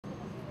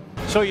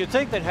So you'd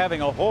think that having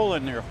a hole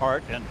in your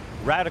heart and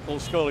radical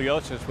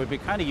scoliosis would be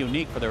kind of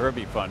unique for the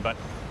Herbie Fund, but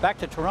back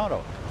to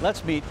Toronto.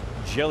 Let's meet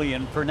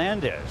Jillian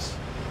Fernandez.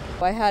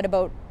 I had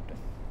about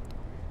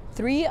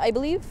 3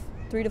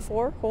 to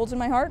 4 holes in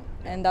my heart,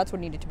 and that's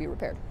what needed to be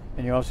repaired.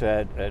 And you also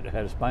had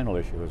a spinal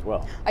issue as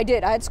well. I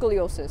did. I had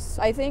scoliosis.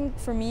 I think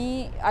for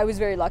me, I was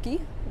very lucky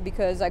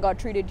because I got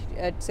treated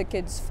at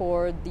SickKids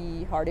for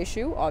the heart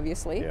issue,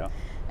 obviously. Yeah.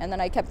 And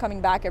then I kept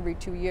coming back every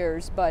 2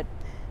 years. But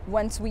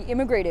once we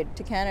immigrated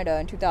to Canada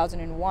in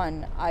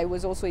 2001, I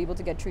was also able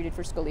to get treated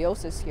for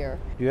scoliosis here.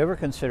 Do you ever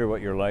consider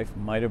what your life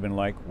might have been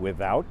like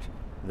without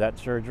that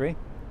surgery?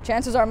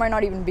 Chances are I might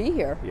not even be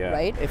here,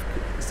 right? If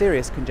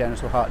serious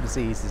congenital heart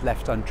disease is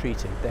left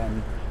untreated,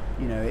 then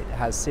it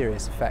has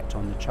serious effect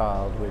on the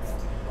child with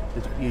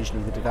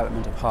usually the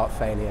development of heart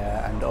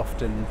failure and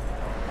often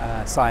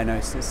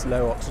cyanosis,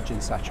 low oxygen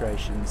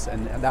saturations,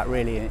 and that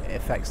really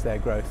affects their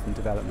growth and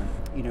development.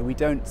 We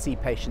don't see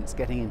patients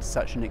getting into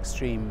such an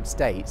extreme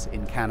state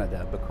in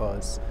Canada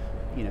because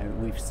we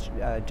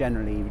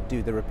generally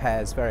do the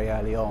repairs very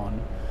early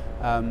on.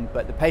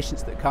 But the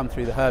patients that come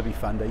through the Herbie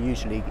Fund are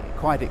usually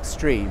quite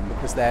extreme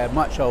because they're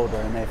much older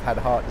and they've had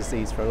heart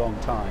disease for a long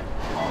time.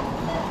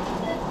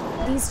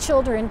 These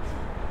children,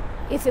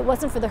 if it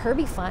wasn't for the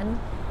Herbie Fund,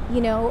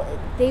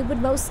 they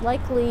would most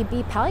likely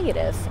be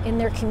palliative in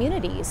their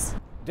communities.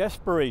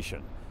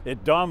 Desperation.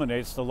 It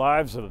dominates the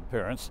lives of the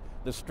parents.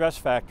 The stress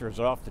factor is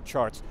off the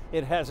charts.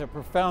 It has a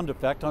profound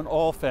effect on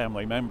all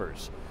family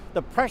members.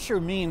 The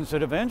pressure means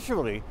that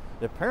eventually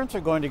the parents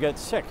are going to get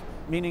sick,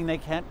 meaning they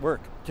can't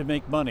work to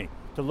make money,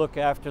 to look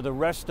after the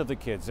rest of the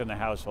kids in the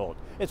household.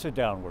 It's a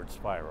downward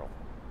spiral.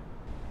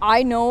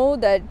 I know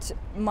that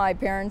my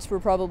parents were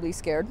probably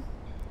scared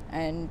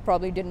and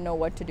probably didn't know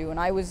what to do. And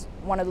I was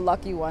one of the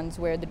lucky ones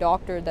where the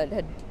doctor that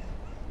had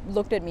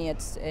looked at me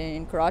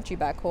in Karachi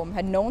back home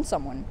had known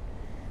someone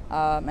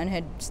and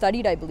had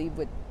studied, I believe,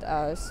 with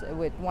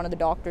one of the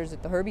doctors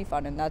at the Herbie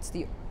Fund, and that's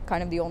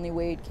kind of the only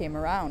way it came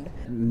around.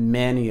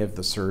 Many of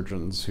the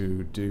surgeons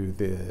who do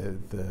the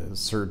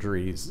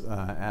surgeries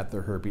at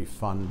the Herbie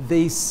Fund,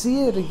 they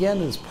see it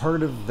again as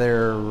part of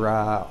their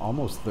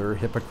almost their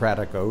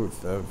Hippocratic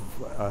oath of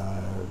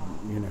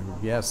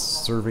yes,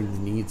 serving the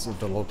needs of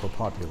the local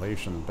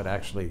population, but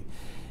actually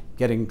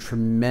getting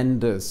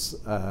tremendous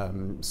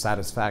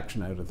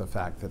satisfaction out of the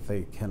fact that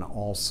they can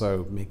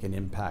also make an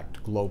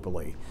impact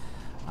globally.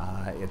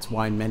 It's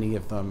why many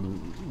of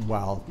them,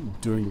 while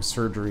doing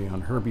surgery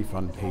on Herbie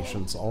Fund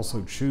patients,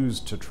 also choose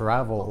to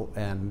travel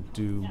and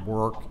do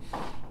work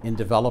in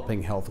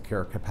developing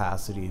healthcare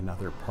capacity in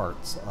other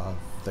parts of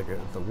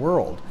the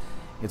world.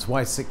 It's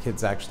why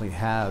SickKids actually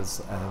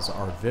has as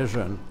our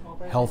vision,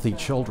 healthy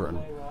children,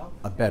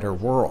 a better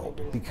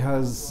world.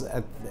 Because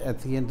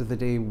at the end of the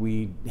day,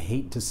 we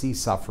hate to see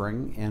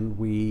suffering, and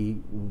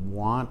we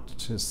want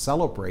to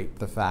celebrate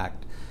the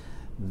fact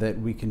that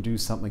we can do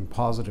something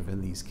positive in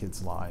these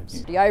kids'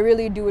 lives. I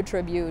really do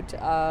attribute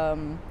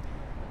the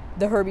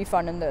Herbie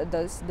Fund and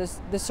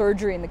the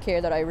surgery and the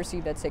care that I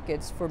received at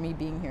SickKids for me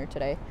being here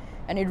today.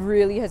 And it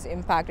really has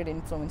impacted,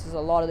 influences a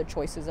lot of the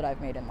choices that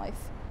I've made in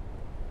life.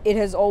 It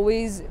has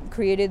always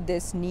created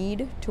this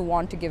need to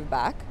want to give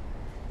back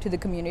to the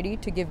community,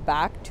 to give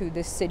back to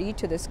this city,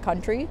 to this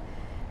country.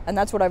 And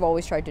that's what I've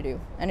always tried to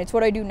do. And it's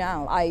what I do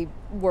now. I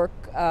work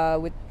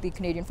with the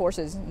Canadian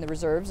Forces in the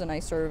reserves, and I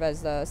serve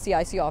as the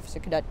CIC officer,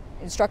 cadet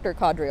instructor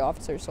cadre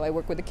officer. So I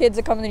work with the kids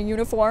that come in their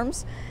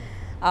uniforms.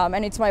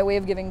 And it's my way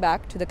of giving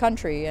back to the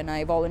country. And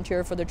I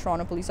volunteer for the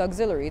Toronto Police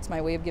Auxiliary. It's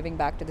my way of giving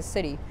back to the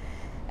city.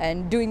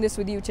 And doing this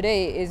with you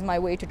today is my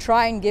way to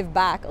try and give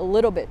back a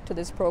little bit to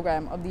this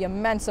program of the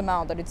immense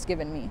amount that it's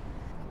given me.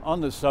 On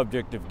the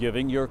subject of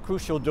giving, your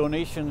crucial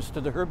donations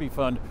to the Herbie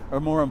Fund are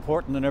more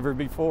important than ever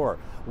before.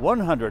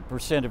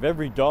 100% of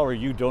every dollar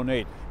you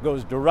donate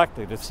goes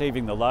directly to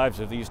saving the lives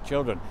of these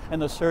children,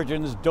 and the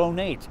surgeons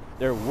donate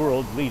their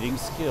world-leading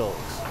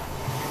skills.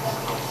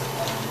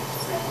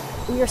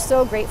 We are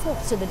so grateful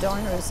to the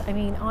donors. I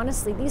mean,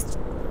 honestly, these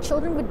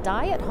children would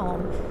die at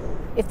home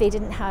if they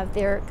didn't have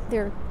their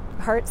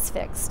hearts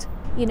fixed.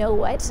 You know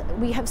what?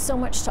 We have so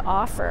much to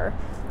offer,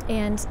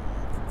 and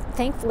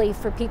thankfully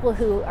for people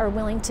who are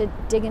willing to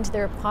dig into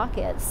their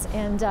pockets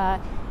and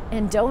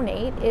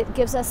donate, it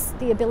gives us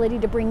the ability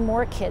to bring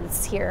more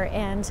kids here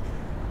and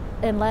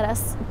let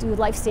us do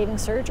life-saving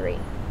surgery.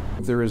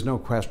 There is no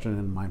question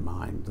in my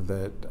mind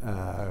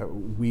that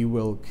we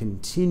will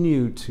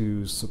continue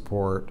to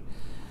support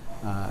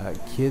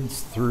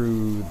kids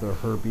through the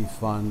Herbie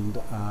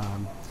Fund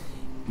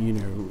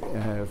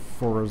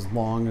for as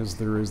long as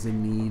there is a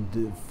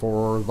need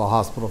for the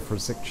hospital for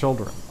sick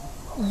children.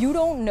 You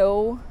don't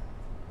know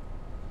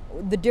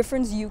the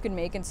difference you can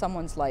make in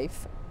someone's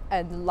life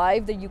and the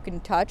life that you can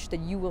touch that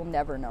you will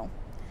never know.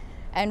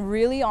 And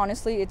really,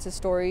 honestly, it's a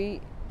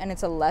story and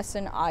it's a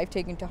lesson I've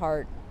taken to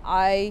heart.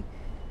 I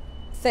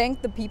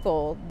thank the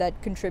people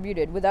that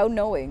contributed without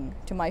knowing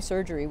to my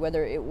surgery,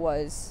 whether it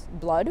was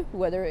blood,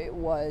 whether it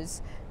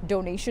was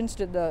donations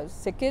to the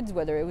SickKids,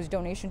 whether it was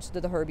donations to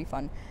the Herbie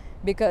Fund,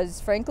 because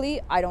frankly,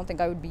 I don't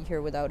think I would be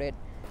here without it.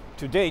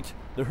 To date,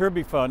 The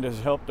Herbie Fund has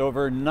helped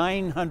over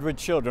 900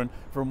 children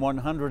from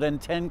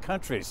 110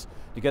 countries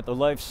to get the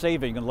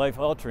life-saving and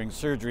life-altering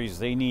surgeries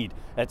they need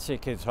at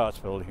SickKids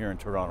Hospital here in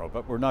Toronto.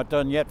 But we're not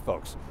done yet,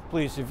 folks.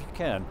 Please, if you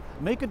can,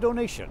 make a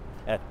donation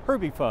at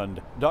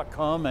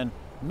herbiefund.com and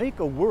make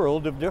a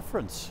world of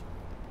difference.